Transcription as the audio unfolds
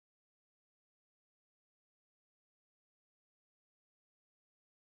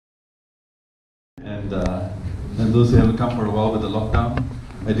and those who haven't come for a while with the lockdown,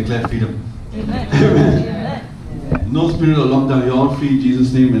 I declare freedom. Amen. Amen. No spirit of lockdown, you're all free in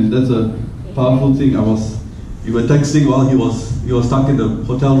Jesus' name, and that's a powerful thing. We were texting while he was stuck in the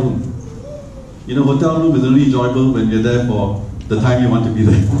hotel room. You know, hotel room is only enjoyable when you're there for the time you want to be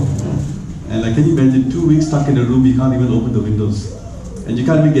there. And can you imagine 2 weeks stuck in a room, you can't even open the windows. And you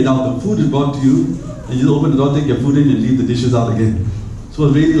can't even get out. The food is brought to you, and you just open the door, take your food in, and leave the dishes out again. So it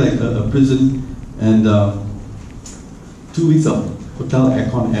was really like a prison, and 2 weeks of hotel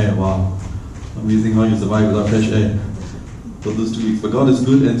aircon air, wow. Amazing how you survive without fresh air for those 2 weeks. But God is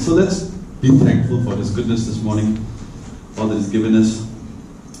good, and so let's be thankful for His goodness this morning, all that He's given us.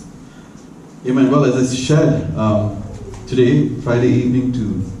 Amen. Well, as I shared today, Friday evening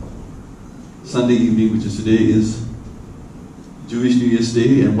to Sunday evening, which is today, is Jewish New Year's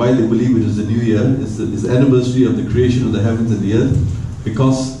Day, and why they believe it is the New Year is the anniversary of the creation of the heavens and the earth,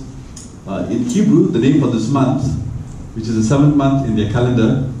 because in Hebrew, the name for this month, which is the 7th month in their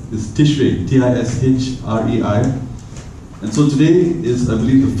calendar, is Tishrei, T-I-S-H-R-E-I. And so today is, I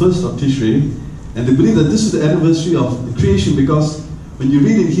believe, the 1st of Tishrei, and they believe that this is the anniversary of the creation, because when you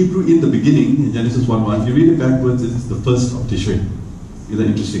read in Hebrew in the beginning, in Genesis 1:1, you read it backwards, it's the 1st of Tishrei. Isn't that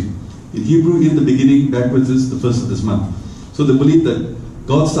interesting? In Hebrew, in the beginning, backwards is the 1st of this month. So they believe that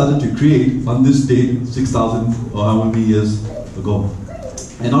God started to create on this date 6,000 or how many years ago.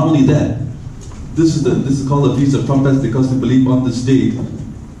 And not only that, this is called the Feast of Trumpets, because they believe on this date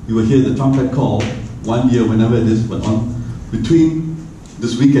you will hear the trumpet call 1 year, whenever it is, but between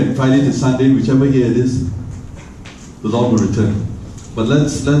this weekend, Friday to Sunday, whichever year it is, the Lord will return. But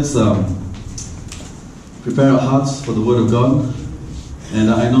let's prepare our hearts for the Word of God. And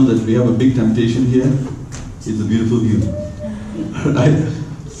I know that we have a big temptation here. It's a beautiful view. Right?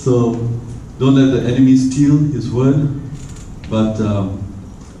 So don't let the enemy steal His Word. But I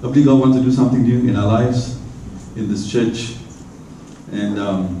believe God wants to do something new in our lives, in this church. And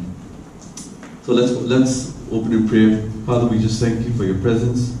so let's open in prayer. Father, we just thank you for your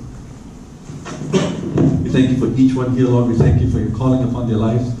presence. We thank you for each one here, Lord. We thank you for your calling upon their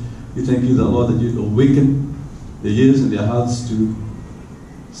lives. We thank you, Lord, that you awaken their ears and their hearts to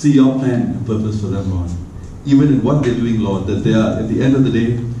see your plan and purpose for them, Lord. Even in what they're doing, Lord, that they are, at the end of the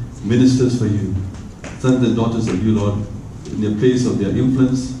day, ministers for you. Sons and daughters of you, Lord, in their place of their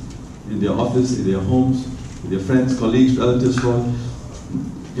influence, in their office, in their homes, with their friends, colleagues, relatives, Lord.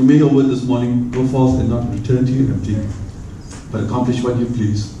 You may your word this morning go forth and not return to you empty, but accomplish what you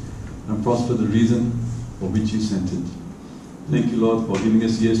please and prosper the reason for which you sent it. Thank you, Lord, for giving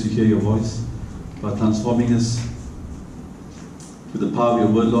us ears to hear your voice, for transforming us with the power of your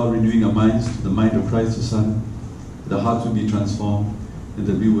word, Lord, renewing our minds to the mind of Christ the Son, that our hearts would be transformed, and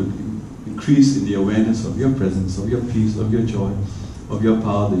that we would increase in the awareness of your presence, of your peace, of your joy, of your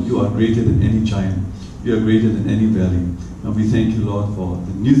power, that you are greater than any giant, you are greater than any valley. And we thank you, Lord, for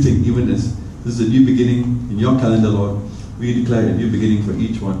the new thing, even as this is a new beginning in your calendar, Lord. We declare a new beginning for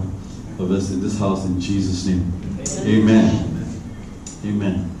each one of us in this house, in Jesus' name. Amen.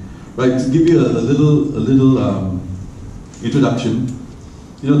 Amen. Right, to give you a little introduction,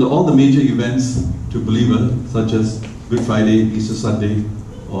 you know, all the major events to believer, such as Good Friday, Easter Sunday,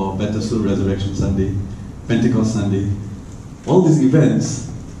 or better still, Resurrection Sunday, Pentecost Sunday, all these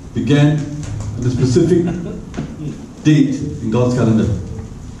events began on a specific date in God's calendar.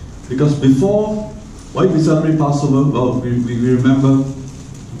 Because before, why we celebrate Passover? Well, we remember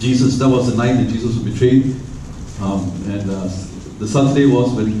Jesus. That was the night that Jesus was betrayed, and the Saturday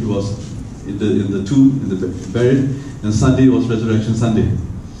was when he was in the tomb, buried, and Sunday was Resurrection Sunday.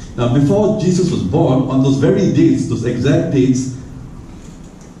 Now, before Jesus was born, on those very dates, those exact dates,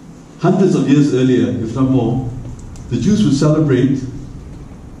 hundreds of years earlier, if not more, the Jews would celebrate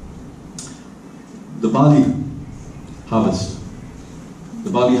the barley harvest. The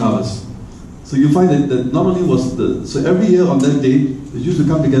barley harvest. So you find that not only was so every year on that date, the Jews would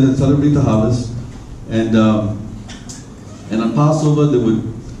come together and celebrate the harvest, and on Passover they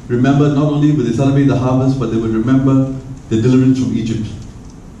would remember, not only would they celebrate the harvest, but they would remember the deliverance from Egypt.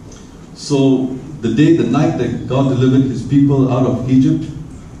 So the night that God delivered His people out of Egypt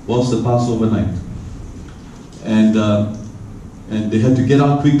was the Passover night, and they had to get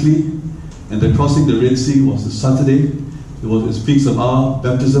out quickly, and the crossing the Red Sea was the Saturday. It speaks of our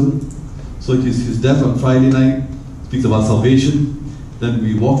baptism. So his death on Friday night speaks of our salvation. Then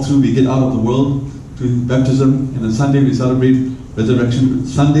we walk through, we get out of the world to baptism, and on Sunday we celebrate Resurrection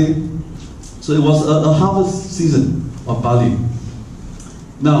Sunday. So it was a harvest season of barley.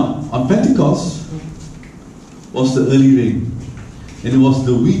 Now, on Pentecost was the early rain, and it was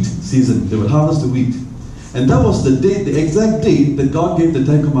the wheat season. They would harvest the wheat. And that was the date, the exact date that God gave the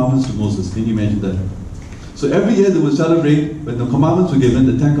 10 Commandments to Moses. Can you imagine that? So every year they would celebrate, when the commandments were given,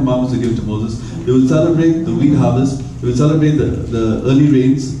 the 10 Commandments were given to Moses, they would celebrate the wheat harvest, they would celebrate the early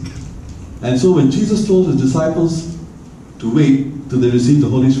rains. And so when Jesus told his disciples to wait till they received the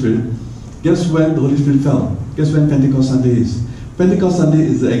Holy Spirit, guess when the Holy Spirit fell? Guess when Pentecost Sunday is? Pentecost Sunday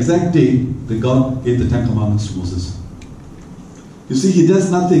is the exact date that God gave the 10 Commandments to Moses. You see, he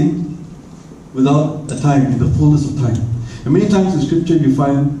does nothing without a time, in the fullness of time. And many times in Scripture you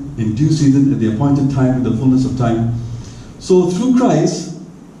find in due season, at the appointed time, in the fullness of time. So through Christ,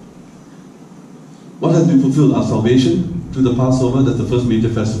 what has been fulfilled? Our salvation through the Passover, that's the first major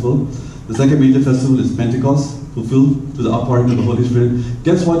festival. The second major festival is Pentecost, fulfilled through the outpouring of the Holy Spirit.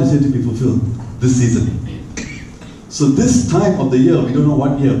 Guess what is yet to be fulfilled? This season. So this time of the year, we don't know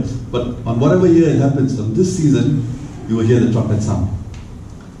what year, but on whatever year it happens, on this season, you will hear the trumpet sound.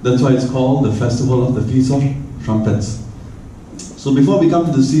 That's why it's called the Festival of the Feast of Trumpets. So before we come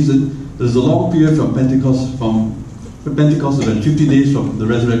to the season, there's a long period from Pentecost. Pentecost is about 50 days from the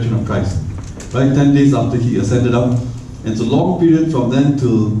resurrection of Christ. Right? 10 days after he ascended up. And it's a long period from then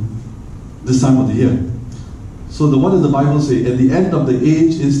till this time of the year. So what does the Bible say? At the end of the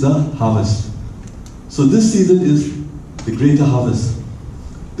age is the harvest. So this season is the greater harvest,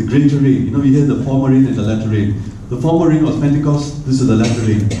 the greater rain. You know, we hear the former rain and the latter rain. The former rain was Pentecost, this is the latter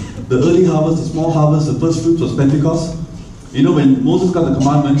rain. The early harvest, the small harvest, the first fruits was Pentecost. You know, when Moses got the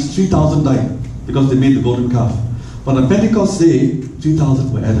commandments, 3,000 died because they made the golden calf. But on Pentecost Day,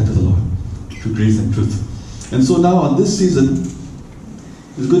 3,000 were added to the Lord through grace and truth. And so now on this season,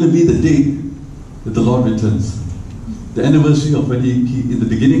 is going to be the date that the Lord returns. The anniversary of when he in the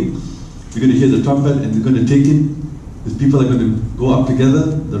beginning, you're going to hear the trumpet and they're going to take him. His people are going to go up together.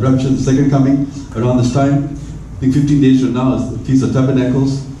 The rapture, the second coming, around this time. I think 15 days from now is the Feast of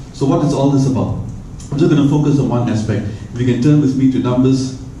Tabernacles. So what is all this about? I'm just going to focus on one aspect. If you can turn with me to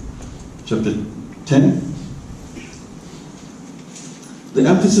Numbers chapter 10. The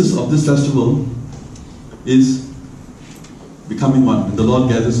emphasis of this festival is becoming one, and the Lord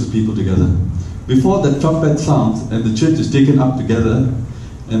gathers his people together. Before the trumpet sounds and the church is taken up together,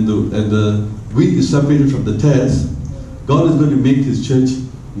 and the wheat is separated from the tares, God is going to make his church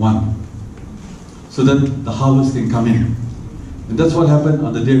one, so that the harvest can come in. And that's what happened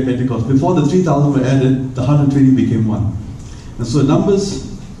on the day of Pentecost. Before the 3,000 were added, the 120 became one. And so in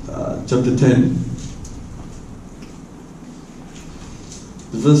Numbers chapter 10,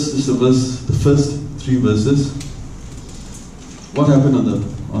 the first 3 verses. What happened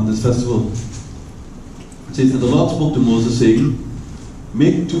on this festival? It says, and the Lord spoke to Moses, saying,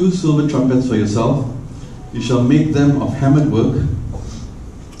 make 2 silver trumpets for yourself. You shall make them of hammered work.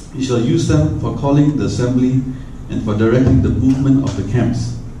 You shall use them for calling the assembly and for directing the movement of the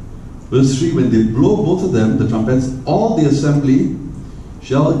camps. Verse 3, when they blow both of them, the trumpets, all the assembly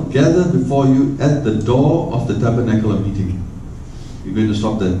shall gather before you at the door of the tabernacle of meeting. You're going to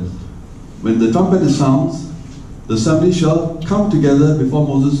stop there. When the trumpet sounds, the assembly shall come together before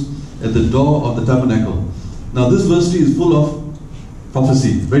Moses at the door of the tabernacle. Now this verse 3 is full of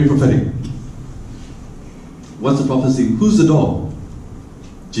prophecy, very prophetic. What's the prophecy? Who's the door?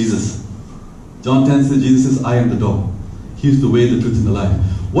 Jesus. John 10 says, Jesus says, I am the door. He is the way, the truth, and the life.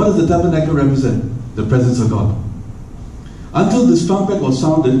 What does the tabernacle represent? The presence of God. Until this trumpet was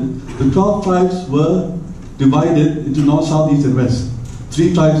sounded, the 12 tribes were divided into north, south, east, and west.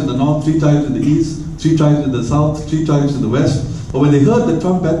 3 tribes in the north, 3 tribes in the east, 3 tribes in the south, 3 tribes in the west. But when they heard the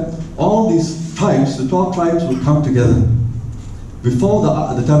trumpet, all these tribes, the 12 tribes, would come together before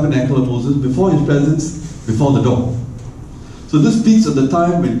the tabernacle of Moses, before his presence, before the door. So this speaks of the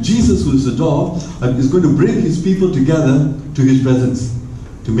time when Jesus, who is the door, is going to bring his people together to his presence,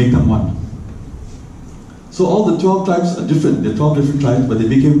 to make them one. So all the 12 tribes are different. They're 12 different tribes, but they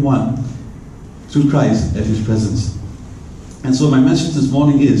became one through Christ at his presence. And so my message this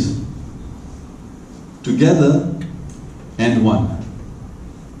morning is, together and one.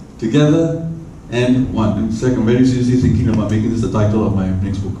 Together and one. In fact, I'm very seriously thinking about making this the title of my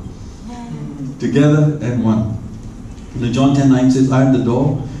next book. Together and one. John 10:9 says, I am the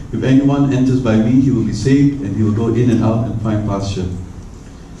door. If anyone enters by me, he will be saved, and he will go in and out and find pasture.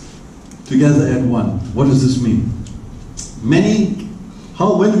 Together and one. What does this mean?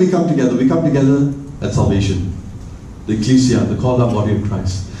 When do we come together? We come together at salvation. The ecclesia, the called out body of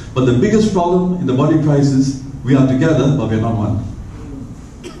Christ. But the biggest problem in the body of Christ is we are together, but we are not one.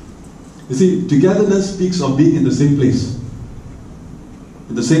 You see, togetherness speaks of being in the same place,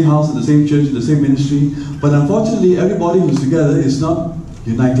 in the same house, in the same church, in the same ministry. But unfortunately, everybody who's together is not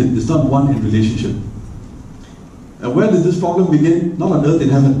united. It's not one in relationship. And where did this problem begin? Not on earth, in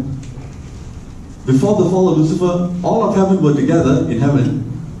heaven. Before the fall of Lucifer, all of heaven were together in heaven,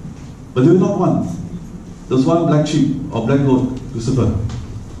 but they were not one. There was one black sheep or black goat, Lucifer.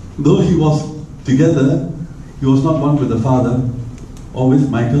 Though he was together, he was not one with the Father, or with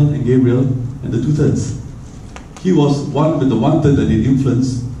Michael and Gabriel and the two-thirds. He was one with the one-third that he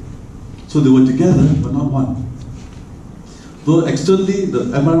influenced. So they were together, but not one. Though externally,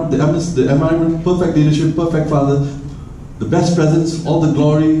 the environment, perfect leadership, perfect Father, the best presence, all the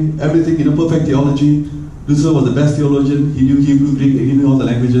glory, everything, perfect theology. Lucifer was the best theologian. He knew Hebrew, Greek, he knew all the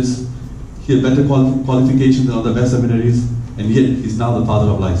languages. He had better qualifications than all the best seminaries, and yet he's now the father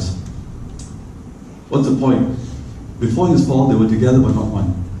of lies. What's the point? Before his fall, they were together but not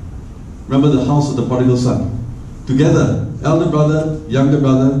one. Remember the house of the prodigal son. Together, elder brother, younger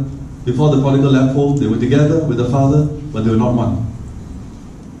brother. Before the prodigal left home, they were together with the father, but they were not one.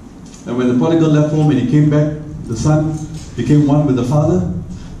 And when the prodigal left home and he came back, the son became one with the father.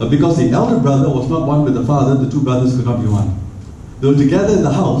 But because the elder brother was not one with the father, the two brothers could not be one. They were together in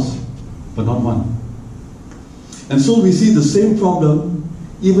the house, but not one. And so we see the same problem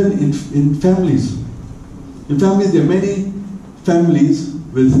even in families. In families, there are many families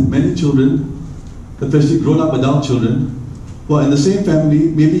with many children, especially grown-up adult children, who are in the same family,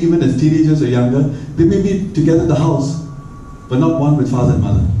 maybe even as teenagers or younger. They may be together in the house, but not one with father and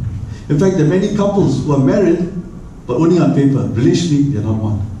mother. In fact, there are many couples who are married, but only on paper. Relationally, they are not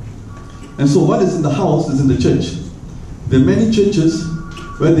one. And so what is in the house is in the church. There are many churches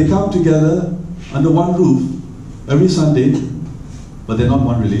where they come together under one roof every Sunday, but they're not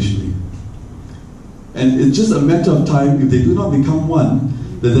one relationally. And it's just a matter of time, if they do not become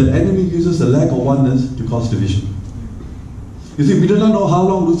one, that the enemy uses the lack of oneness to cause division. You see, we do not know how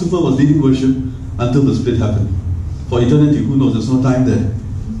long Lucifer was leading worship until the split happened. For eternity, who knows, there's no time there.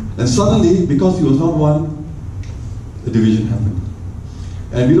 And suddenly, because he was not one, the division happened.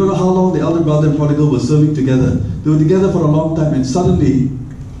 And we don't know how long the elder brother and prodigal were serving together. They were together for a long time, and suddenly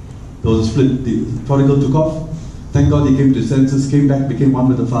there was a split. The prodigal took off. Thank God he came to his senses, came back, became one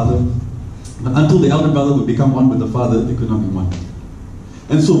with the father. But until the elder brother would become one with the father, they could not be one.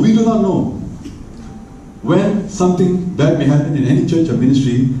 And so we do not know when something bad may happen in any church or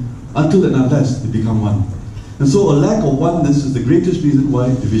ministry until and unless they become one. And so a lack of oneness is the greatest reason why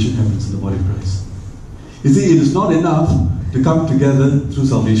division happens in the body of Christ. You see, it is not enough to come together through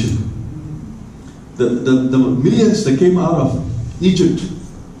salvation. The millions that came out of Egypt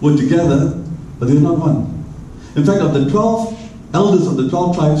were together, but they were not one. In fact, of the 12 elders of the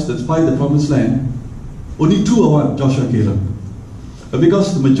 12 tribes that spied the promised land, only 2 are one, Joshua and Caleb. But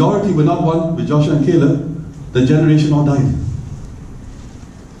because the majority were not one with Joshua and Caleb, the generation all died.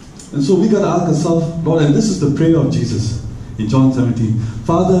 And so we got to ask ourselves, Lord, and this is the prayer of Jesus in John 17.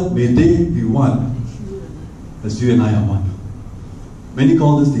 Father, may they be one as you and I are one. Many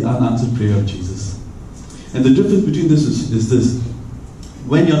call this the unanswered prayer of Jesus. And the difference between this is this.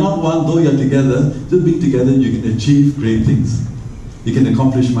 When you're not one, though you're together, just being together, you can achieve great things. You can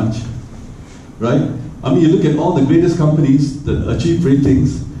accomplish much. Right? I mean, you look at all the greatest companies that achieve great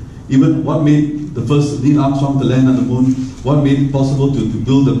things. Even what made the first Neil Armstrong to land on the moon, what made it possible to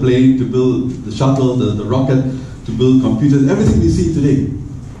build a plane, to build the shuttle, the rocket, to build computers, everything we see today.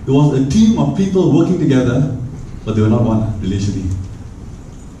 It was a team of people working together, but they were not one relationally.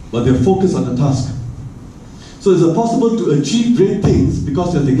 But they're focused on the task. So is it possible to achieve great things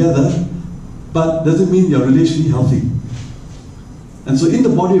because you're together, but doesn't mean you're relationally healthy. And so in the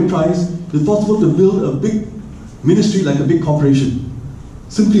body of Christ, it's possible to build a big ministry like a big corporation,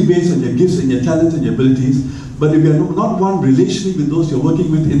 simply based on your gifts and your talents and your abilities. But if you're not one relationally with those you're working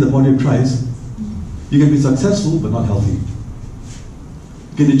with in the body of Christ, you can be successful but not healthy.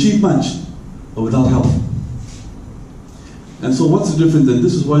 You can achieve much, but without health. And so what's the difference? And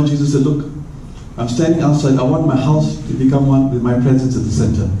this is why Jesus said, look, I'm standing outside. I want my house to become one with my presence at the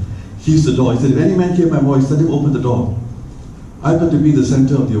center. He's the door. He said, if any man hear my voice, let him open the door. I've got to be the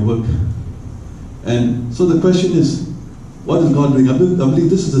center of your work. And so the question is, what is God doing? I believe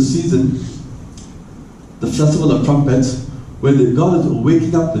this is the season, the festival of trumpets, where God is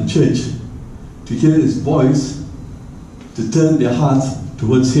waking up the church to hear his voice, to turn their hearts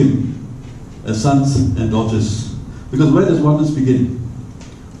towards him as sons and daughters. Because where does oneness begin?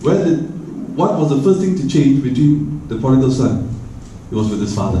 What was the first thing to change between the prodigal son? It was with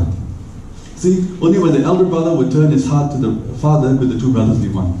his father. See, only when the elder brother would turn his heart to the father would the two brothers be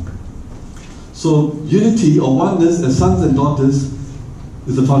one. So unity or oneness as sons and daughters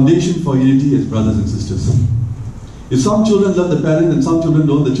is the foundation for unity as brothers and sisters. If some children love the parents and some children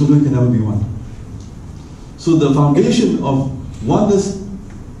don't, the children can never be one. So the foundation of oneness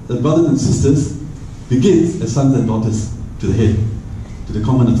as brothers and sisters begins as sons and daughters to the head, to the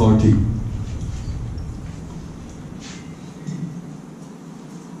common authority.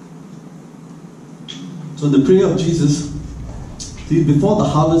 So in the prayer of Jesus, see, before the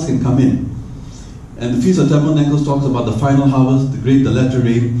harvest can come in, and the Feast of Tabernacles talks about the final harvest, the latter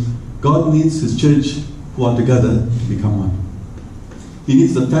rain, God needs His church who are together to become one. He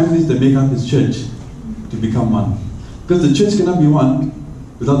needs the families that make up His church to become one. Because the church cannot be one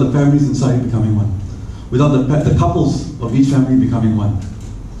without the families inside becoming one. Without the couples of each family becoming one.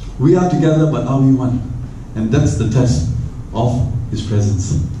 We are together, but are we one? And that's the test of His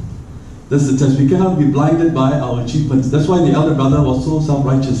presence. That's the test. We cannot be blinded by our achievements. That's why the elder brother was so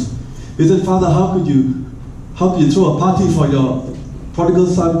self-righteous. He said, Father, how could you throw a party for your prodigal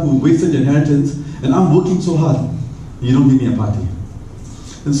son who wasted your inheritance, and I'm working so hard, you don't give me a party?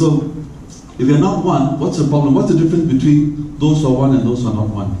 And so, if you're not one, what's the problem? What's the difference between those who are one and those who are not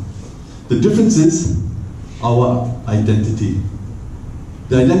one? The difference is our identity.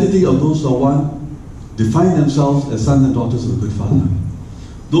 The identity of those who are one define themselves as sons and daughters of a good Father.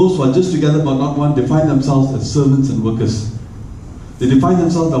 Those who are just together but not one define themselves as servants and workers. They define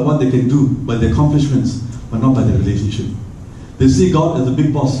themselves by what they can do, by their accomplishments, but not by their relationship. They see God as the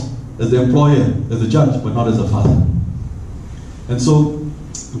big boss, as the employer, as the judge, but not as a father. And so,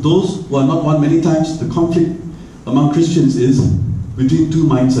 those who are not one, many times the conflict among Christians is between two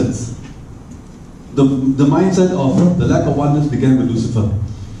mindsets. The mindset of the lack of oneness began with Lucifer.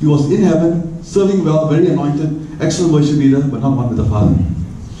 He was in heaven, serving well, very anointed, excellent worship leader, but not one with the Father.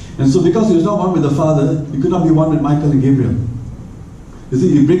 And so because he was not one with the Father, he could not be one with Michael and Gabriel. You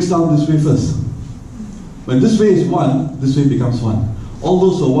see, he breaks down this way first. When this way is one, this way becomes one. All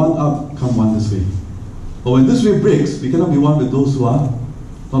those who are one up come one this way. But when this way breaks, we cannot be one with those who are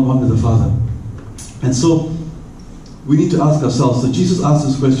not one with the Father. And so, we need to ask ourselves. So Jesus asked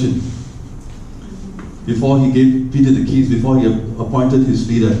this question before he gave Peter the keys, before he appointed his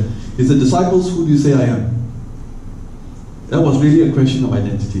leader. He said, disciples, who do you say I am? That was really a question of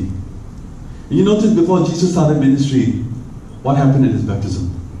identity. And you notice before Jesus started ministry, what happened at his baptism?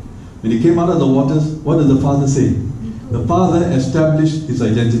 When he came out of the waters, what did the Father say? The Father established his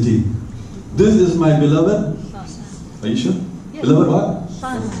identity. This is my beloved. Are you sure? Yes. Beloved what?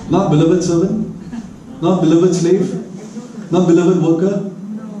 Son. Not beloved servant? Not beloved slave? Not beloved worker?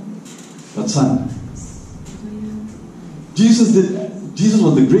 No. But son. Jesus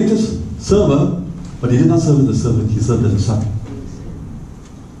was the greatest server, but he did not serve as a servant, he served as a son.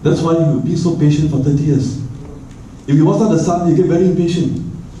 That's why he would be so patient for 30 years. If he was not a son, he'd get very impatient.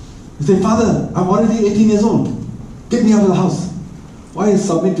 He'd say, Father, I'm already 18 years old. Get me out of the house. Why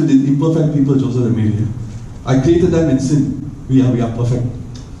submit to the imperfect people Joseph and Mary? I created them in sin. We are perfect.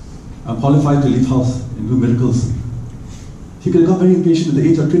 I'm qualified to leave house and do miracles. He could have got very impatient at the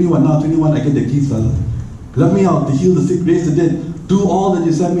age of 21. Now 21, I get the keys, Father. Let me out to heal the sick, raise the dead. Do all that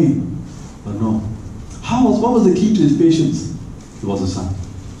you sent me. But no. What was the key to his patience? He was a son.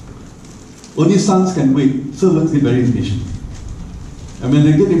 Only sons can wait. Servants get very impatient. And when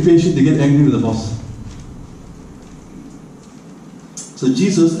they get impatient, they get angry with the boss. So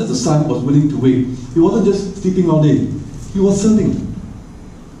Jesus, as a son, was willing to wait. He wasn't just sleeping all day. He was serving.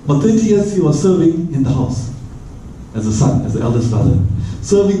 For 30 years, he was serving in the house. As a son, as the eldest brother.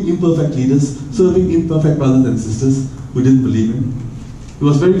 Serving imperfect leaders, serving imperfect brothers and sisters who didn't believe him. He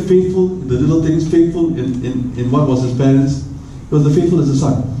was very faithful in the little things, faithful in what was his parents. He was faithful as a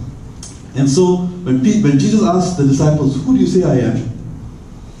son. And so, when Jesus asked the disciples, who do you say I am?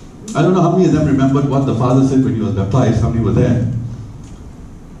 I don't know how many of them remembered what the Father said when he was baptized, how many were there.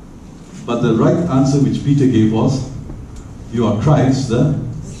 But the right answer which Peter gave was, you are Christ, the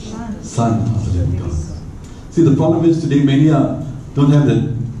Son of the living God. See, the problem is today many don't have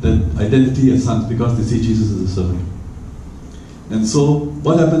that identity as sons because they see Jesus as a servant. And so,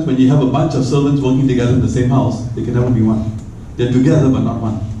 what happens when you have a bunch of servants working together in the same house? They can never be one. They're together but not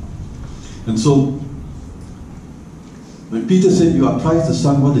one. And so, when Peter said, you are Christ the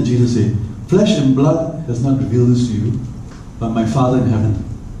Son, what did Jesus say? Flesh and blood has not revealed this to you, but my Father in heaven.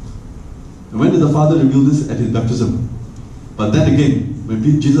 And when did the Father reveal this? At his baptism. But then again, when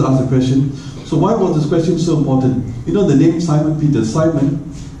Jesus asked the question, so why was this question so important? You know the name Simon Peter. Simon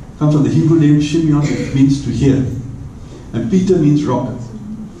comes from the Hebrew name Shimeon, which means to hear. And Peter means rock.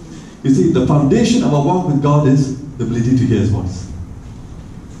 You see, the foundation of our walk with God is the ability to hear his voice.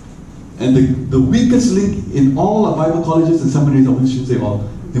 And the weakest link in all our Bible colleges and seminaries, I shouldn't say all,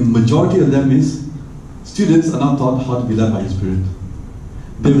 the majority of them is students are not taught how to be led by His Spirit.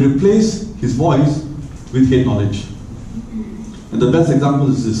 They replace His voice with head knowledge. And the best example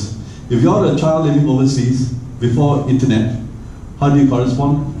is this. If you're a child living overseas before internet, how do you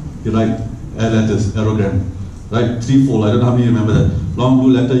correspond? You write letters, aerogram. Right? 3-fold, I don't know how many you remember that. Long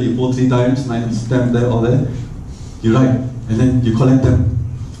blue letter, you fold 3 times, 9 stamp there, all there. You write, and then you collect them.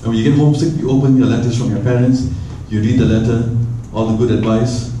 And when you get homesick, you open your letters from your parents, you read the letter, all the good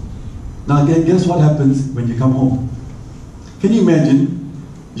advice. Now again, guess what happens when you come home? Can you imagine,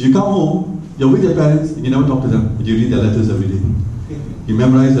 you come home, you're with your parents, and you never talk to them, but you read their letters every day. You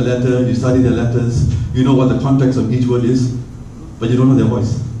memorize the letter, you study their letters, you know what the context of each word is, but you don't know their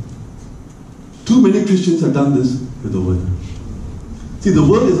voice. Too many Christians have done this with the Word. See, the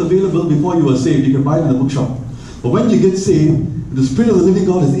Word is available before you were saved. You can buy it in the bookshop. But when you get saved, the Spirit of the living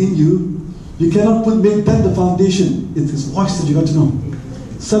God is in you, you cannot make that the foundation. It's His voice that you got to know.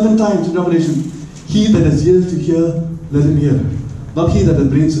 7 times in Revelation, he that has ears to hear, let him hear. Not he that has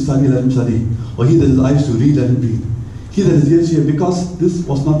brains to study, let him study. Or he that has eyes to read, let him read. He that has ears to hear, because this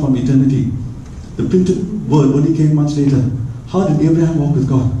was not from eternity. The printed word only came much later. How did Abraham walk with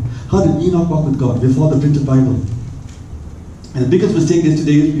God? How did Enoch walk with God before the printed Bible? And the biggest mistake is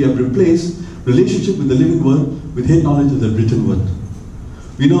today is we have replaced relationship with the living word with head knowledge of the written word.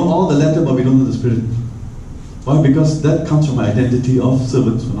 We know all the letter, but we don't know the spirit. Why? Because that comes from our identity of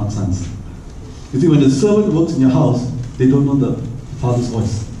servants, we're not sons. You see, when the servant works in your house, they don't know the Father's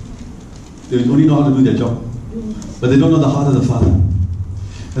voice. They only know how to do their job. But they don't know the heart of the Father.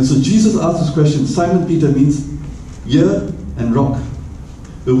 And so Jesus asked this question. Simon Peter means ear and rock.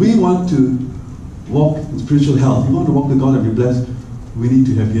 If we want to walk in spiritual health, we want to walk with God and be blessed, we need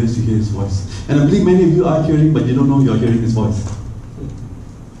to have ears to hear His voice. And I believe many of you are hearing, but you don't know you're hearing His voice.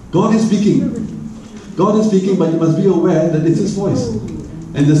 God is speaking. God is speaking, but you must be aware that it's His voice.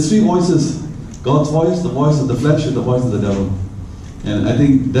 And there's 3 voices. God's voice, the voice of the flesh, and the voice of the devil. And I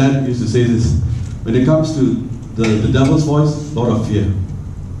think Dad used to say this. When it comes to the devil's voice, a lot of fear.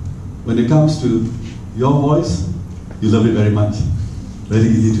 When it comes to your voice, you love it very much. Very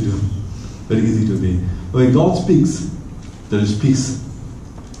easy to do. Very easy to obey. When God speaks, there is peace.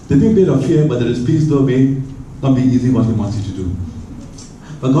 There may be a bit of fear, but there is peace, though it may not be easy what He wants you to do.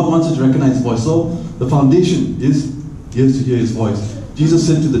 But God wants you to recognize His voice. So the foundation is ears to hear His voice. Jesus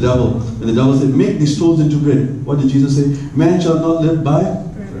said to the devil, and the devil said, make these stones into bread. What did Jesus say? Man shall not live by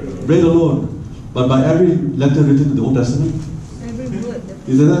bread alone, but by every letter written in the Old Testament. Every word.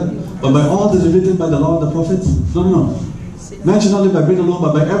 He said that? But by all that is written by the law and the prophets? No. Man shall not live by bread alone,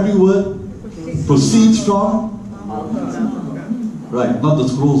 but by every word proceeds from? Right, not the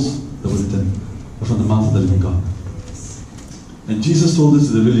scrolls that were written, but from the mouth of the living God. And Jesus told this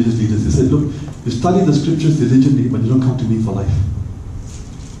to the religious leaders. He said, look, you study the scriptures diligently, but you don't come to me for life.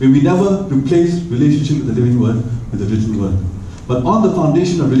 May we never replace relationship with the living word with the written word. But on the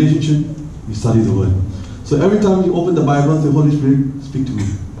foundation of relationship, we study the word. So every time you open the Bible, the Holy Spirit, speak to me.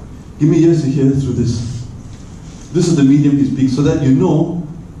 Give me ears to hear through this. This is the medium He speaks, so that you know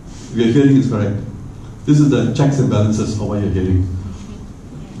if your hearing is correct. This is the checks and balances of what you're hearing.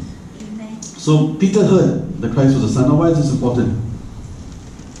 So Peter heard that Christ was the Son. Now why is this important?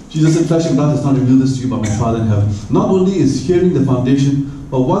 Jesus said, flesh and blood has not revealed this to you, but my Father in heaven. Not only is hearing the foundation,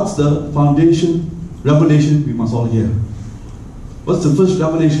 but what's the foundation revelation we must all hear? What's the first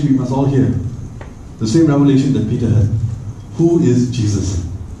revelation we must all hear? The same revelation that Peter had. Who is Jesus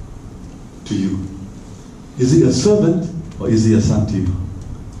to you? Is He a servant or is He a son to you?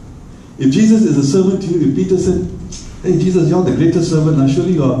 If Jesus is a servant to you, if Peter said, hey Jesus, you're the greatest servant, now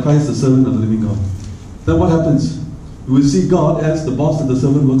surely you are Christ, the servant of the living God. Then what happens? You will see God as the boss that the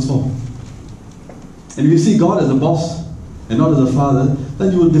servant works for. And if you see God as a boss and not as a father,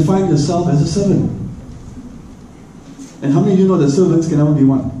 then you will define yourself as a servant. And how many of you know that servants can never be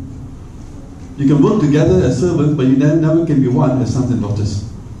one? You can work together as servants, but you never can be one as sons and daughters.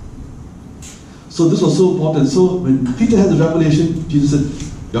 So this was so important. So when Peter had the revelation, Jesus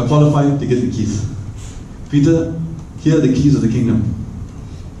said, you're qualified to get the keys. Peter, here are the keys of the kingdom.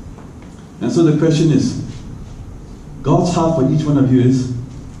 And so the question is, God's heart for each one of you is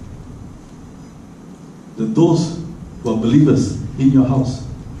that those who are believers in your house,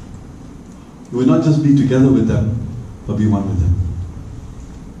 you will not just be together with them, but be one with them.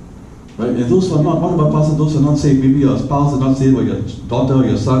 Right? And those who are not, what about pastor, those who are not saved? Maybe your spouse is not saved, or your daughter, or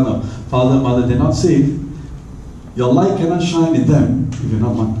your son, or father, mother, they're not saved. Your light cannot shine in them if you're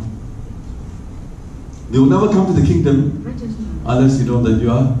not one. They will never come to the kingdom unless you know that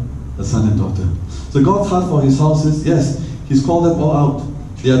you are a son and daughter. So God's heart for His house is, yes, He's called them all out.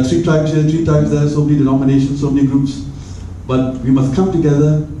 There are 3 tribes here, 3 tribes there, so many denominations, so many groups. But we must come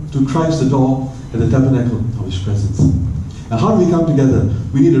together to Christ the door at the tabernacle of His presence. And how do we come together?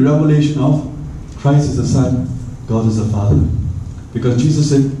 We need a revelation of Christ is the Son, God is the Father. Because Jesus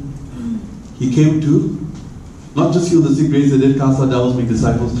said He came to not just heal the sick, raise the dead, cast out devils, make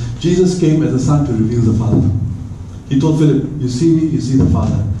disciples. Jesus came as a Son to reveal the Father. He told Philip, you see me, you see the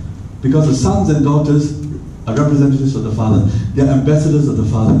Father. Because the sons and daughters are representatives of the Father. They are ambassadors of the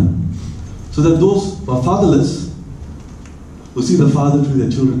Father. So that those who are fatherless will see the Father through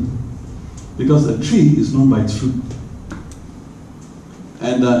their children. Because a tree is known by its fruit.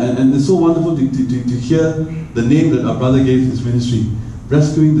 And it's so wonderful to hear the name that our brother gave his ministry,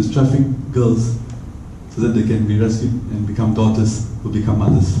 rescuing these trafficked girls so that they can be rescued and become daughters who become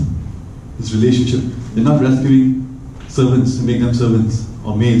mothers. This relationship. They're not rescuing servants to make them servants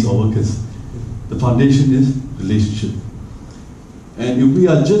or maids or workers. The foundation is relationship. And if we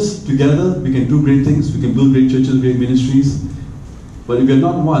are just together, we can do great things, we can build great churches, great ministries. But if we are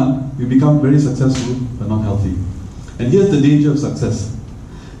not one, we become very successful but not healthy. And here's the danger of success.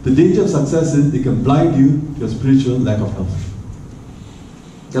 The danger of success is it can blind you to your spiritual lack of health.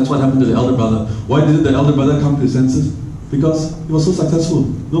 That's what happened to the elder brother. Why didn't the elder brother come to his senses? Because he was so successful,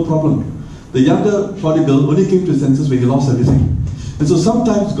 no problem. The younger prodigal only came to his senses when he lost everything. And so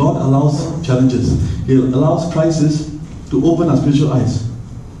sometimes God allows challenges. He allows crisis to open our spiritual eyes.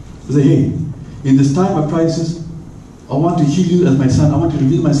 He say, hey, in this time of crisis, I want to heal you as my son. I want to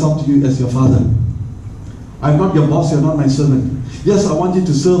reveal myself to you as your father. I'm not your boss, you're not my servant. Yes, I want you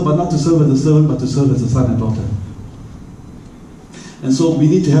to serve, but not to serve as a servant, but to serve as a son and daughter. And so we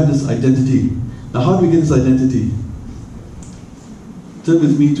need to have this identity. Now how do we get this identity? Turn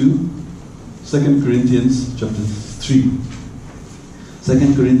with me to 2 Corinthians chapter 3.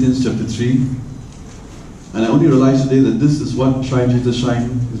 2 Corinthians chapter 3. And I only realized today that this is what Shine Jesus Shine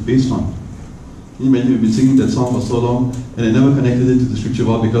is based on. Can you imagine we've been singing that song for so long and I never connected it to the scripture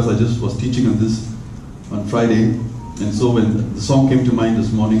bar because I just was teaching on this on Friday. And so when the song came to mind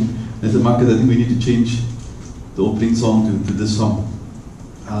this morning, I said, Marcus, I think we need to change the opening song to this song.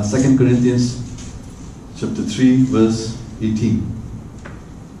 2 Corinthians chapter 3 verse 18.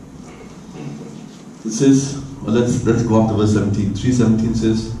 It says, well, let's go up to verse 17. 3:17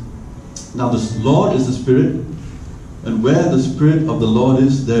 says, now the Lord is the Spirit, and where the Spirit of the Lord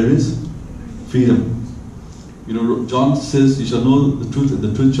is, there is freedom. You know, John says, you shall know the truth, and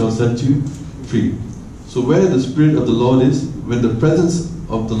the truth shall set you free. So where the Spirit of the Lord is, when the presence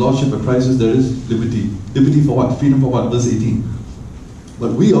of the Lordship of Christ is, there is liberty. Liberty for what? Freedom for what? Verse 18.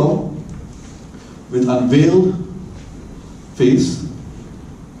 But we all, with unveiled face,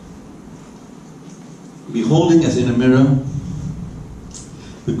 beholding as in a mirror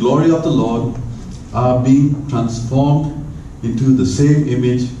the glory of the Lord, are being transformed into the same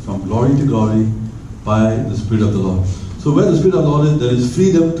image from glory to glory by the Spirit of the Lord. So where the Spirit of the Lord is, there is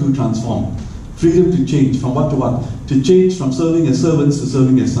freedom to transform. Freedom to change. From what to what? To change from serving as servants to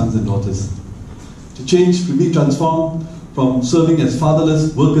serving as sons and daughters. To change, to be transformed from serving as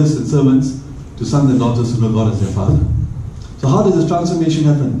fatherless workers and servants to sons and daughters who know God as their Father. So how does this transformation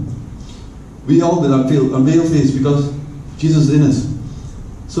happen? We all with unveiled face because Jesus is in us.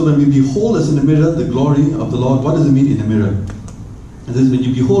 So when we behold as in a mirror the glory of the Lord, what does it mean in a mirror? It says when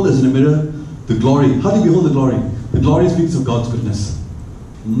you behold as in a mirror the glory. How do you behold the glory? The glory speaks of God's goodness.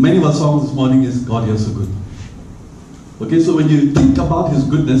 Many of our songs this morning is God, you're so good. Okay, so when you think about His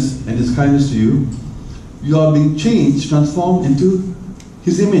goodness and His kindness to you, you are being changed, transformed into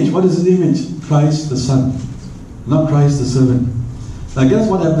His image. What is His image? Christ the Son, not Christ the servant. Now guess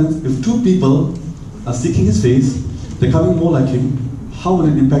what happens if two people are seeking His face, they're coming more like Him, how will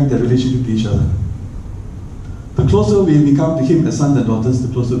it impact their relationship to each other? The closer we become to Him as sons and daughters,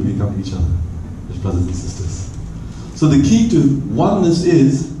 the closer we become to each other as brothers and sisters. So the key to oneness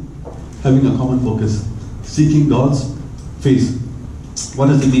is having a common focus, seeking God's face. What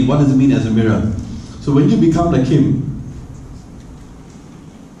does it mean? What does it mean as a mirror? So when you become like Him,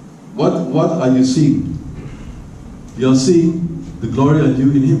 what are you seeing? You're seeing the glory on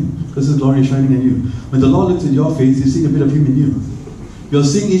you in Him, because His glory is shining on you. When the Lord looks in your face, He's seeing a bit of Him in you. You're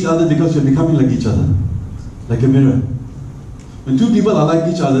seeing each other because you're becoming like each other, like a mirror. When two people are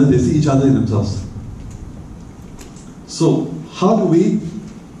like each other, they see each other in themselves. So, how do we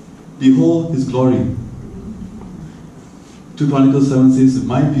behold His glory? 2 Chronicles 7 says, if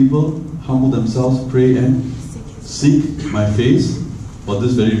my people humble themselves, pray and seek my face for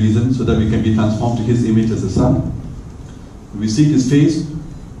this very reason, so that we can be transformed to His image as a son. We seek His face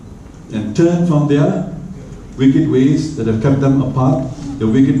and turn from their wicked ways that have kept them apart, the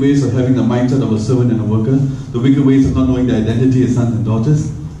wicked ways of having the mindset of a servant and a worker, the wicked ways of not knowing their identity as sons and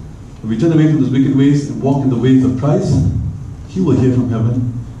daughters. If we turn away from those wicked ways and walk in the ways of Christ, He will hear from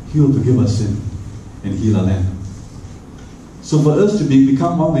heaven, He will forgive our sin and heal our land. So for us to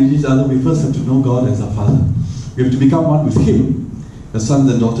become one with each other, we first have to know God as our Father. We have to become one with Him as sons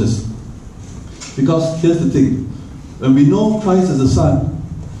and daughters. Because here's the thing, when we know Christ as a son,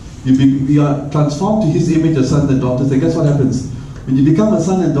 we are transformed to His image as sons and daughters, and guess what happens? When you become a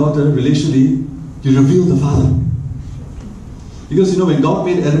son and daughter, relationally, You reveal the Father. Because when God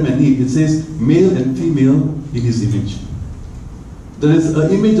made Adam and Eve, it says male and female in His image. There is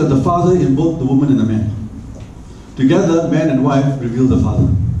an image of the Father in both the woman and the man. Together, man and wife reveal the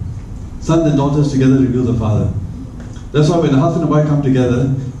Father. Sons and daughters together reveal the Father. That's why when a husband and wife come together,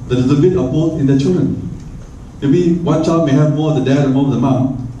 there is a bit of both in their children. Maybe one child may have more of the dad and more of the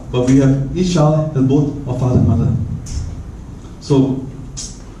mom, but each child has both of father and mother. So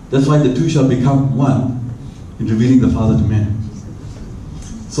that's why the two shall become one in revealing the Father to man.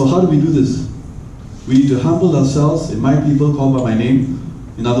 So how do we do this? We need to humble ourselves in my people called by my name.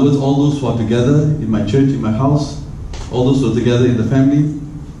 In other words, all those who are together in my church, in my house, all those who are together in the family.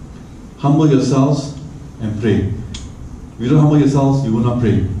 Humble yourselves and pray. If you don't humble yourselves, you will not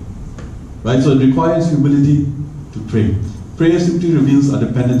pray. Right? So it requires humility to pray. Prayer simply reveals our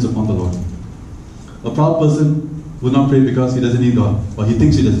dependence upon the Lord. A proud person will not pray because he doesn't need God, or he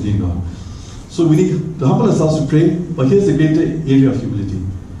thinks he doesn't need God. So we need to humble ourselves to pray, but here's the greater area of humility.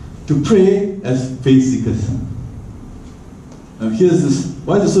 To pray as faith seekers. Now here's this.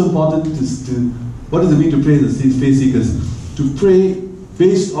 Why is it so important what does it mean to pray as faith seekers? To pray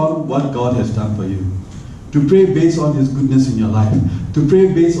based on what God has done for you. To pray based on His goodness in your life. To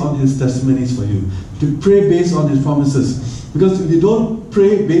pray based on His testimonies for you. To pray based on His promises. Because if you don't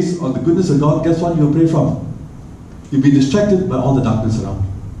pray based on the goodness of God, guess what you'll pray from? You'll be distracted by all the darkness around.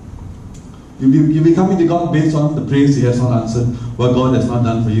 You'll be coming to God based on the prayers He has not answered, what God has not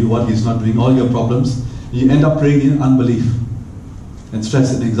done for you, what He's not doing, all your problems. You end up praying in unbelief and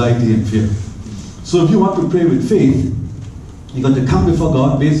stress and anxiety and fear. So if you want to pray with faith, you've got to come before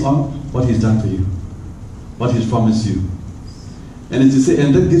God based on what He's done for you, what He's promised you. And as you say,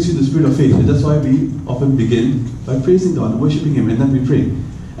 and that gives you the spirit of faith. And that's why we often begin by praising God, worshiping Him, and then we pray.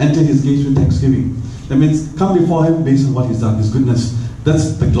 Enter His gates with thanksgiving. That means come before Him based on what He's done, His goodness.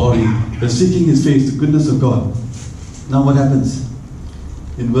 That's the glory. We're seeking His face, the goodness of God. Now what happens?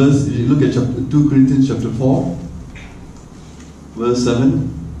 In if you look at 2 Corinthians chapter 4, verse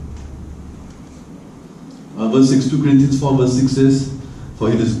 7. Verse 6, 2 Corinthians 4 verse 6 says, "For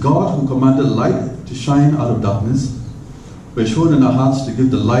it is God who commanded light to shine out of darkness, who has shown in our hearts to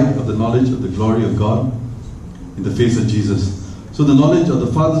give the light of the knowledge of the glory of God in the face of Jesus." So the knowledge of the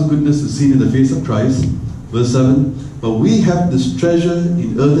Father's goodness is seen in the face of Christ. Verse 7, "But we have this treasure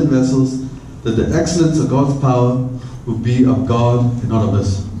in earthen vessels, that the excellence of God's power will be of God and not of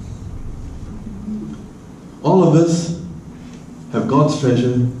us." All of us have God's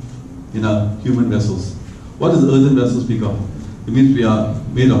treasure in our human vessels. What does the earthen vessel speak of? It means we are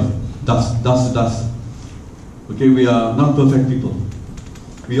made of dust to dust. Okay, we are not perfect people.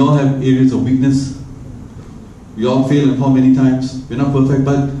 We all have areas of weakness. We all fail and fall many times. We're not perfect,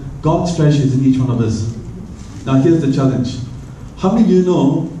 but God's treasure is in each one of us. Now here's the challenge. How many of you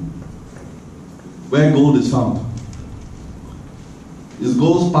know where gold is found? Is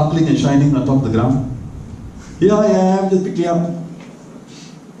gold sparkling and shining on top of the ground? Here I am, just pick me up.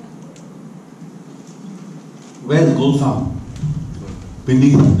 Where is gold found?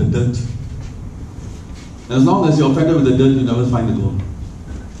 Beneath the dirt. And as long as you're offended with the dirt, you'll never find the gold.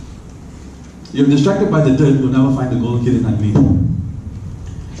 You're distracted by the dirt, you'll never find the gold hidden underneath.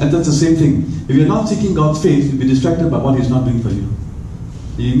 And that's the same thing. If you're not seeking God's face, you'll be distracted by what He's not doing for you.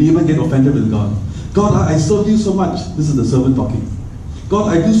 You may even get offended with God. God, I serve you so much. This is the servant talking. God,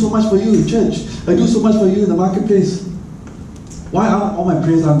 I do so much for you in church. I do so much for you in the marketplace. Why aren't all my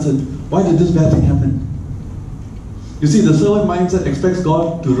prayers answered? Why did this bad thing happen? You see, the servant mindset expects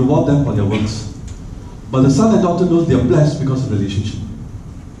God to reward them for their works. But the son and daughter knows they are blessed because of relationship.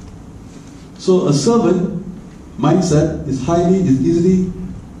 So a servant mindset is easily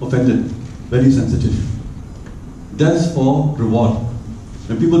offended, very sensitive. That's for reward.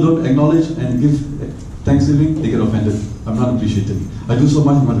 When people don't acknowledge and give thanksgiving, they get offended. I'm not appreciated. I do so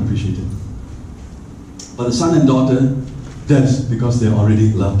much, I'm not appreciated. But the son and daughter does because they're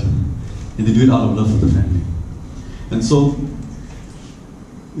already loved. And they do it out of love for the family. And so,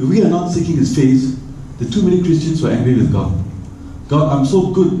 if we are not seeking His face, there are too many Christians who are angry with God. God, I'm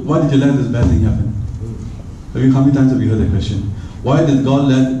so good, why did you let this bad thing happen? How many times have you heard that question? Why did God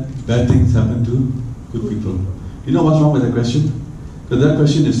let bad things happen to good people? You know what's wrong with that question? Because that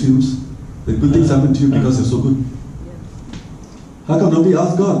question assumes that good things happen to you because you're so good. How come nobody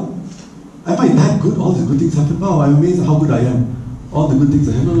asked God, am I that good? All these good things happen. Wow, I'm amazed at how good I am. All the good things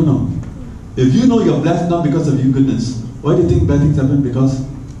I have. No. If you know you're blessed not because of your goodness, why do you think bad things happen? Because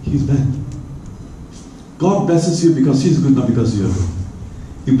He's bad. God blesses you because He's good, not because you're good.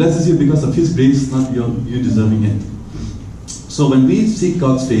 He blesses you because of His grace, not you deserving it. So when we seek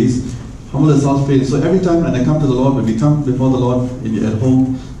God's face, humble ourselves, pray. So every time when I come to the Lord, when we come before the Lord at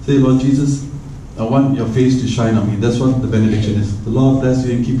home, say, Lord Jesus, I want your face to shine on me. That's what the benediction is. The Lord bless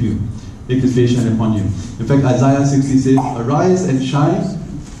you and keep you. Make his face shine upon you. In fact, Isaiah 60 says, arise and shine,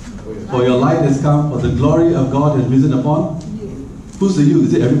 for your light has come, for the glory of God has risen upon. Who's the you?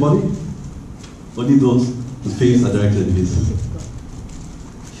 Is it everybody? Only those whose face are directed at his.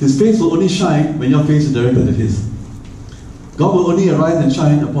 His face will only shine when your face is directed at his. God will only arise and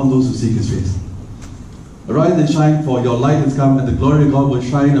shine upon those who seek his face. Arise and shine, for your light has come, and the glory of God will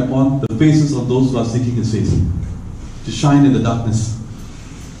shine upon the faces of those who are seeking his face. To shine in the darkness.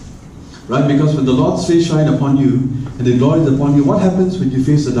 Right? Because when the Lord's face shine upon you, and the glory is upon you, what happens when you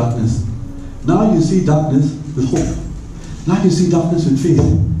face the darkness? Now you see darkness with hope. Now you see darkness with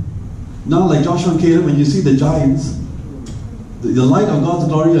faith. Now, like Joshua and Caleb, when you see the giants, the light of God's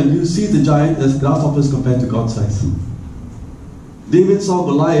glory, and you see the giant as grasshoppers compared to God's size. David saw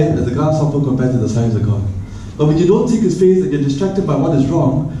Goliath as a grasshopper compared to the size of God. But when you don't seek his face and you're distracted by what is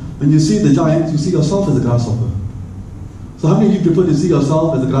wrong, when you see the giant, you see yourself as a grasshopper. So how many of you prefer to see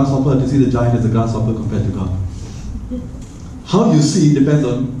yourself as a grasshopper or to see the giant as a grasshopper compared to God? How you see depends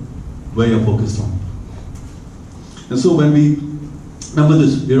on where you're focused on. And so when we remember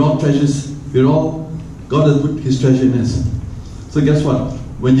this, we're all treasures, God has put his treasure in us. So guess what?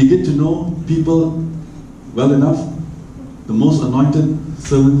 When you get to know people well enough, the most anointed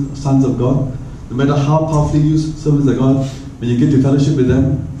servants, sons of God, no matter how powerfully used servants of God, when you get to fellowship with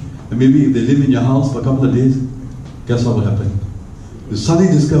them, and maybe if they live in your house for a couple of days, guess what will happen? You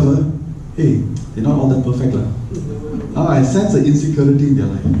suddenly discover, hey, they're not all that perfect. I sense an insecurity in their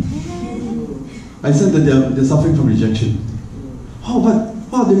life. I sense that they're suffering from rejection. Oh, but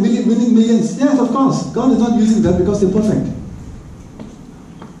wow, they're winning millions. Yes, of course. God is not using them because they're perfect.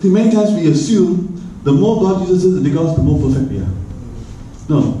 See, many times we assume the more God uses us because the more perfect we are.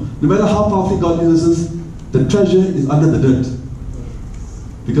 No matter how powerfully God uses us, the treasure is under the dirt.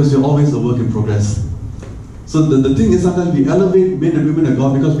 Because you're always a work in progress. So the thing is, sometimes we elevate men and women of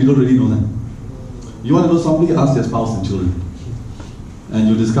God because we don't really know them. You want to know somebody? Ask their spouse and children. And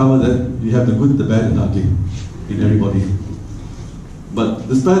you'll discover that you have the good, the bad, and the ugly in everybody. But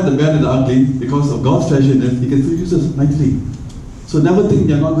despite the bad and the ugly, because of God's treasure in it, He can still use us mightily. So never think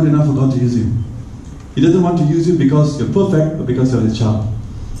you're not good enough for God to use you. He doesn't want to use you because you're perfect, but because you're His child.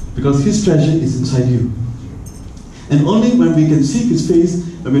 Because His treasure is inside you. And only when we can seek His face,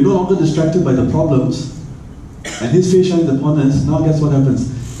 when we're no longer distracted by the problems, and His face shines upon us, now guess what happens?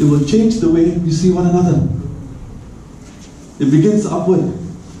 It will change the way we see one another. It begins upward.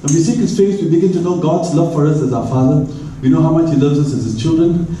 When we seek His face, we begin to know God's love for us as our Father. We know how much He loves us as His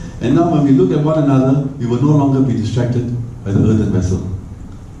children. And now when we look at one another, we will no longer be distracted by the earthen vessel.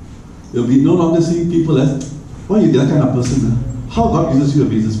 We will no longer see people as, why are you that kind of person? How God uses you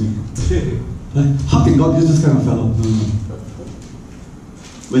amazes me. How can God use this kind of fellow? No.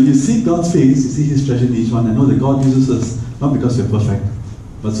 When you seek God's face, you see His treasure in each one and know that God uses us not because we're perfect,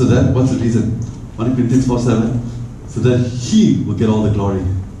 but so that, what's the reason? 1 Corinthians 4:7, so that He will get all the glory.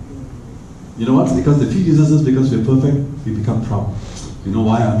 You know what? Because if He uses us because we're perfect, we become proud. You know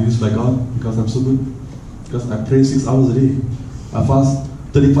why I'm used by God? Because I'm so good. Because I pray 6 hours a day. I fast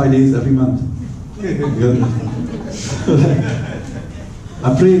 35 days every month.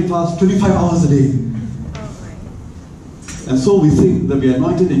 I pray and fast 25 hours a day. And so we think that we are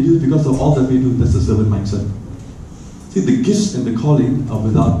anointed and used because of all that we do. That's the servant mindset. See, the gifts and the calling are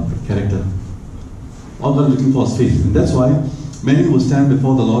without character. All God is looking for is faith. And that's why many will stand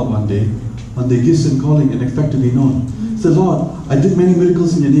before the Lord one day on their gifts and calling and expect to be known. Say, Lord, I did many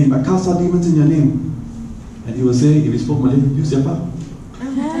miracles in your name. I cast out demons in your name. And He will say, if He spoke Malay, you siapa?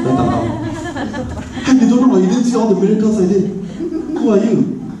 And you don't know, you didn't see all the miracles I did. Who are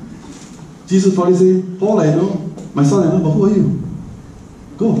you? Jesus probably say, Paul I know, my son I know, but who are you?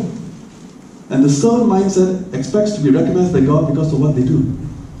 Go. And the servant mindset expects to be recognized by God because of what they do.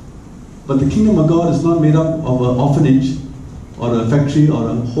 But the kingdom of God is not made up of an orphanage or a factory or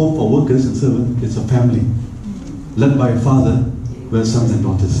a home for workers and servants. It's a family led by a father who has sons and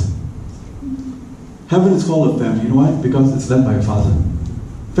daughters. Heaven is called a family. You know why? Because it's led by a father.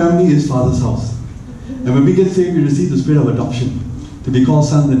 Family is Father's house. And when we get saved, we receive the spirit of adoption to be called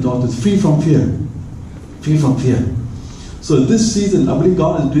sons and daughters, free from fear. Free from fear. So this season, I believe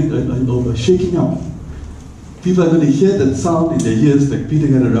God is doing a shaking up. People are going to hear that sound in their ears, like Peter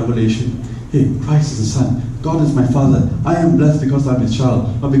had a revelation. Hey, Christ is the Son. God is my Father. I am blessed because I'm His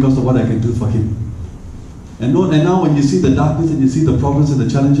child, not because of what I can do for Him. And now when you see the darkness and you see the problems and the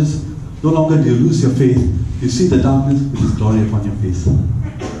challenges, no longer do you lose your faith. You see the darkness with His glory upon your face.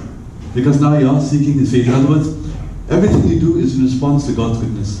 Because now you are seeking His face. In other words, everything you do is in response to God's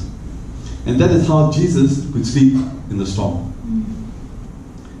goodness. And that is how Jesus could sleep in the storm.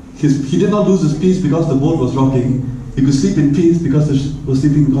 He did not lose his peace because the boat was rocking. He could sleep in peace because he was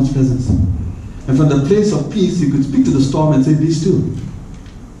sleeping in God's presence. And from the place of peace, he could speak to the storm and say, be still.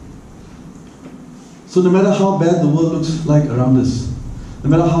 So no matter how bad the world looks like around us, no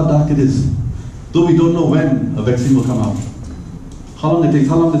matter how dark it is, though we don't know when a vaccine will come out, how long it takes,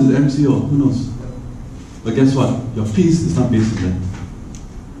 how long is it MCO, who knows? But guess what? Your peace is not based on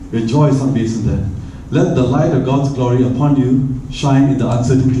that. Your joy is not based on that. Let the light of God's glory upon you shine in the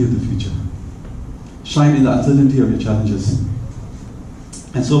uncertainty of the future. Shine in the uncertainty of your challenges.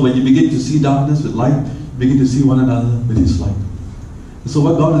 And so when you begin to see darkness with light, you begin to see one another with His light. And so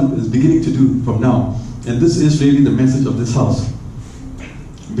what God is beginning to do from now, and this is really the message of this house,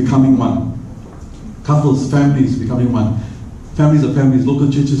 becoming one. Couples, families becoming one. Families of families, local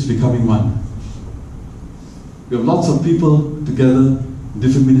churches becoming one. We have lots of people together, in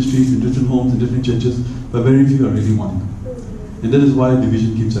different ministries, in different homes, in different churches, but very few are really one. And that is why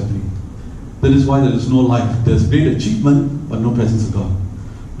division keeps happening. That is why there is no life. There's great achievement, but no presence of God.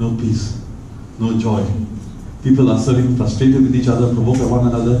 No peace. No joy. People are serving frustrated with each other, provoked at one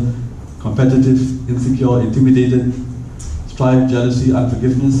another, competitive, insecure, intimidated, strife, jealousy,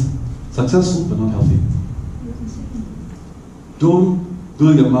 unforgiveness. Successful, but not healthy. Don't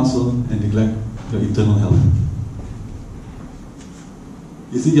build your muscle and neglect your internal health.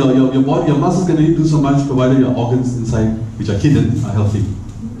 You see, your body, your muscles can only do so much provided your organs inside, which are hidden, are healthy.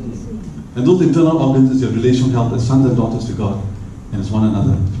 And those internal organs is your relational health as sons and daughters to God, and as one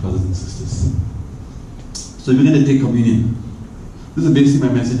another, as brothers and sisters. So we're going to take communion. This is basically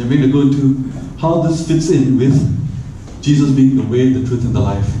my message. I'm going to go into how this fits in with Jesus being the way, the truth, and the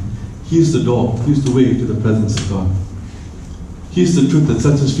life. He is the door. He is the way to the presence of God. He is the truth that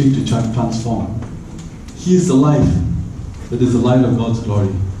sets us free to transform. He is the life that is the light of God's glory.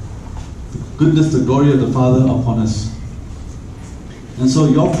 The goodness, the glory of the Father upon us. And so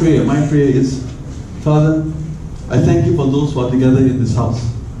your prayer, my prayer is, Father, I thank you for those who are together in this house.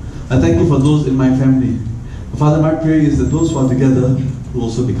 I thank you for those in my family. Father, my prayer is that those who are together will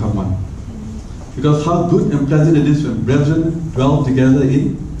also become one. Because how good and pleasant it is when brethren dwell together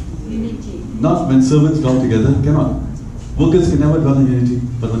in unity. Not when servants dwell together, cannot. Workers can never dwell in unity,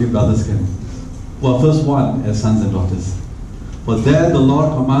 but only brothers can. Who are first one as sons and daughters. For there the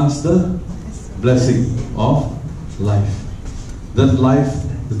Lord commands the blessing of life. That life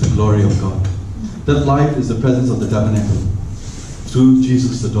is the glory of God. That life is the presence of the tabernacle through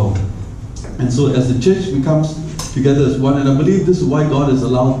Jesus the door. And so as the church becomes together as one, and I believe this is why God has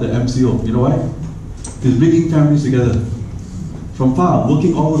allowed the MCO. You know why? He's bringing families together from far,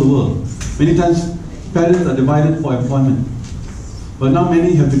 working all over the world. Many times parents are divided for employment. But now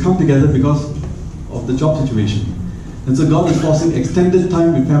many have to come together because of the job situation. And so God is forcing extended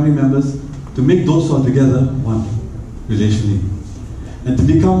time with family members to make those who are together one, relationally. And to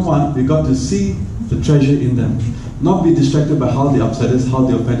become one, we've got to see the treasure in them. Not be distracted by how they upset us, how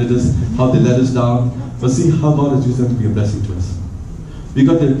they offended us, how they let us down, but see how God has used them to be a blessing to us. We've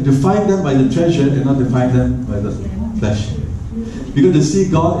got to define them by the treasure and not define them by the flesh. We've got to see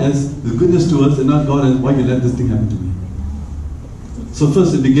God as the goodness to us and not God as why you let this thing happen to me. So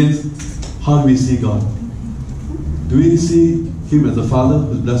first it begins, how do we see God? Do we see Him as the Father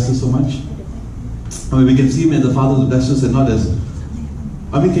who's blessed us so much? I mean, we can see Him as the Father who's blessed us and not as,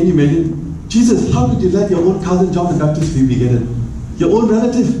 I mean, can you imagine? Jesus, how did you let your own cousin John the Baptist be beheaded? Your own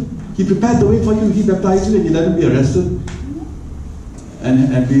relative. He prepared the way for you, He baptized you, and you let Him be arrested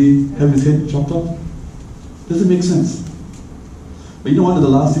and be have His head chopped off? Doesn't make sense. But you know one of the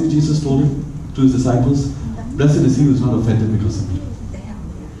last things Jesus told Him to His disciples? Blessed is he who is not offended because of me.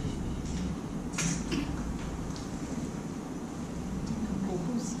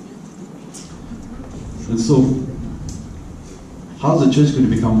 And so, how's the church going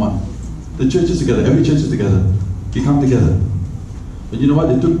to become one? The church is together, every church is together. We come together. But you know what?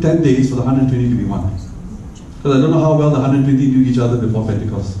 It took 10 days for the 120 to be one. Because I don't know how well the 120 knew each other before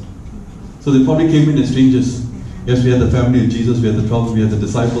Pentecost. So they probably came in as strangers. Yes, we had the family of Jesus, we had the 12, we had the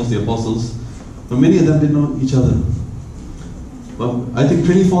disciples, the apostles. But many of them didn't know each other. But I think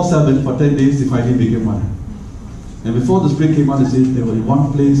 24/7 for 10 days they finally became one. And before the Spirit came out, they said they were in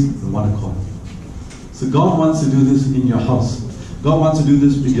one place, in one accord. So God wants to do this in your house. God wants to do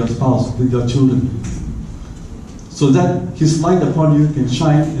this with your spouse, with your children. So that His light upon you can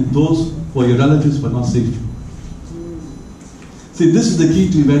shine in those who are your relatives but not saved. See, this is the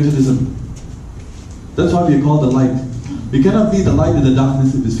key to evangelism. That's why we are called the light. We cannot be the light in the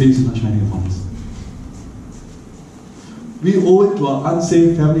darkness if His face is not shining upon us. We owe it to our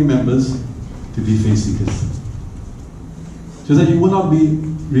unsaved family members to be faith seekers. So that you will not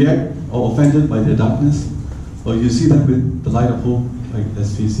react or offended by their darkness, or you see them with the light of hope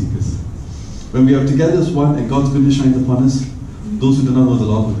as faith seekers. When we are together as one and God's goodness shines upon us, those who do not know the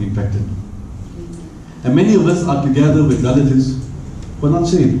Lord will be impacted. And many of us are together with relatives who are not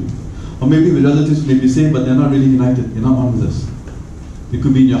saved. Or maybe with relatives who may be saved, but they're not really united. They're not one with us. They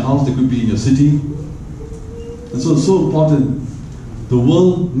could be in your house, they could be in your city. And so it's so important. The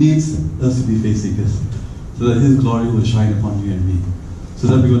world needs us to be faith seekers, so that His glory will shine upon you and me. So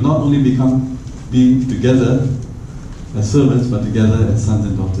that we will not only be together as servants, but together as sons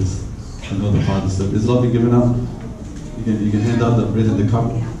and daughters. To know the Father's love. Is love being given out? You can hand out the bread and the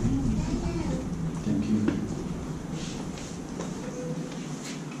cup. Thank you.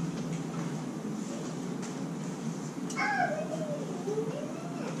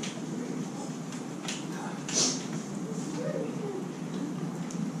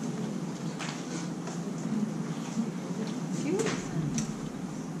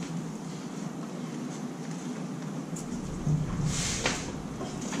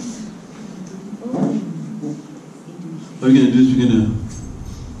 What we're going to do is we're going to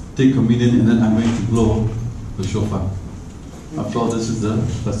take communion, and then I'm going to blow the shofar. After all, this is the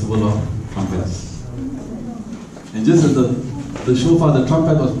festival of trumpets. And just as the shofar, the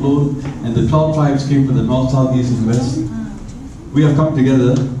trumpet was blown, and the 12 tribes came from the north, south, east, and west, we have come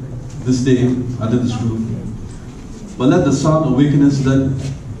together this day under this roof. But let the sound awaken us so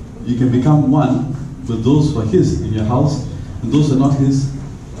that you can become one with those who are His in your house, and those who are not His.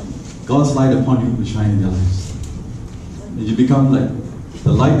 God's light upon you will shine in their lives. And you become like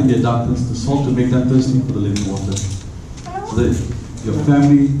the light in their darkness, the salt to make them thirsty for the living water. So that your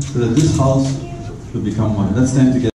family, so that this house will become one. Let's stand together.